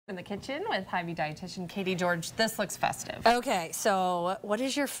In the kitchen with Hy-Vee Dietitian Katie George. This looks festive. Okay, so what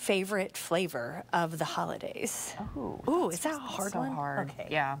is your favorite flavor of the holidays? Ooh, is that a hard one? Hard. Okay.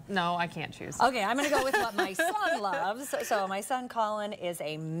 Yeah, no, I can't choose. Okay, I'm gonna go with what my son loves. So my son Colin is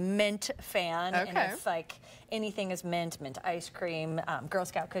a mint fan, and if like anything is mint ice cream, Girl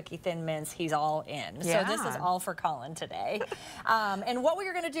Scout cookie Thin Mints, he's all in. Yeah. So this is all for Colin today. And what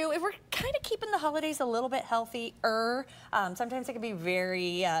we're gonna do is we're kind of keeping the holidays a little bit healthier. Sometimes it can be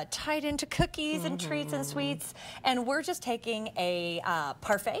very tied into cookies and treats and sweets, and we're just taking a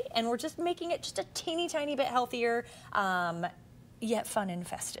parfait and we're just making it just a teeny tiny bit healthier, yet fun and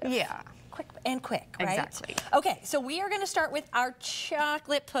festive. Yeah. Quick, right? Exactly. Okay, so we are going to start with our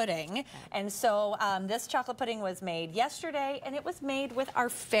chocolate pudding. And so this chocolate pudding was made yesterday, and it was made with our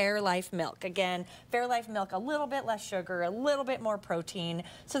Fairlife milk. Again, Fairlife milk, a little bit less sugar, a little bit more protein.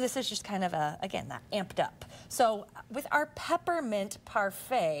 So this is just kind of again, that amped up. So with our Peppermint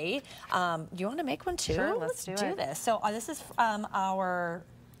Parfait, do you want to make one too? Sure, let's do this. So this is our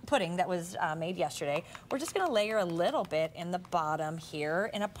pudding that was made yesterday. We're just going to layer a little bit in the bottom here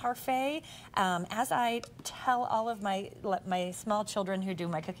in a parfait. As I tell all of my small children who do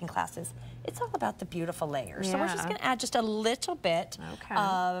my cooking classes, it's all about the beautiful layers. Yeah. So we're just going to add just a little bit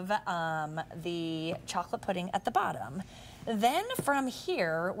of the chocolate pudding at the bottom. Then from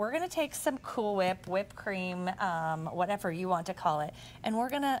here, we're going to take some Cool Whip, whipped cream, whatever you want to call it, and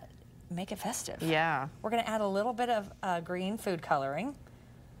we're going to make it festive. Yeah. We're going to add a little bit of green food coloring.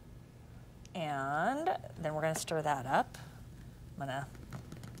 And then we're going to stir that up. I'm going to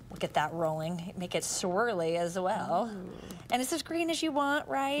get that rolling, make it swirly as well. And it's as green as you want,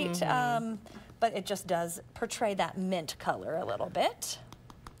 right? But it just does portray that mint color a little bit.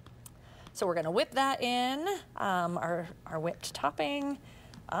 So we're going to whip that in, our whipped topping.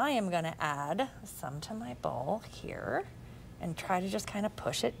 I am going to add some to my bowl here and try to just kind of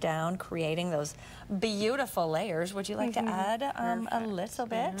push it down, creating those beautiful layers. Would you like to add a little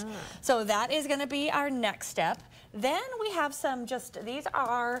bit? Yeah. So that is gonna be our next step. Then we have some these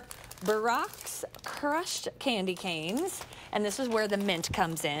are Barock's crushed candy canes, and this is where the mint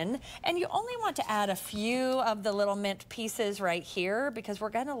comes in. And you only want to add a few of the little mint pieces right here because we're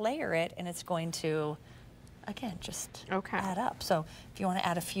gonna layer it and it's going to, again, just add up. So if you want to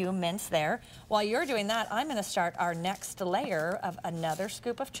add a few mints there. While you're doing that, I'm going to start our next layer of another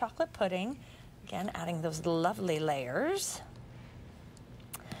scoop of chocolate pudding. Again, adding those lovely layers.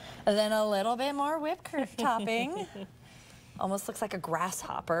 And then a little bit more whipped cream topping. Almost looks like a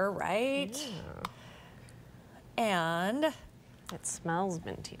grasshopper, right? Yeah. And it smells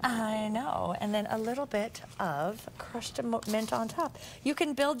minty. I know. And then a little bit of crushed mint on top. You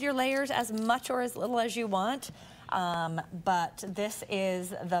can build your layers as much or as little as you want, but this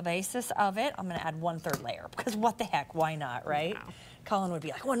is the basis of it. I'm going to add 1/3 layer because what the heck, why not, right? Wow. Colin would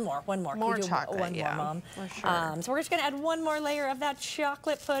be like, one more. More chocolate, one more, Mom. For sure. So we're just going to add one more layer of that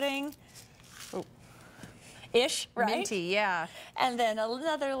chocolate pudding. Ish, right? Minty, yeah. And then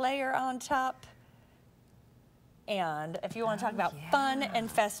another layer on top. And if you want to talk about fun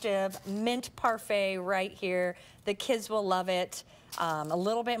and festive, mint parfait right here. The kids will love it. A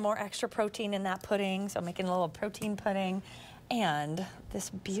little bit more extra protein in that pudding, so making a little protein pudding. And this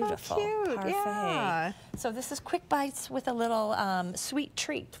beautiful parfait. Yeah. So this is quick bites with a little sweet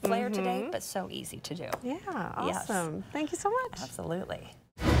treat flair today, but so easy to do. Yeah, awesome. Yes. Thank you so much. Absolutely.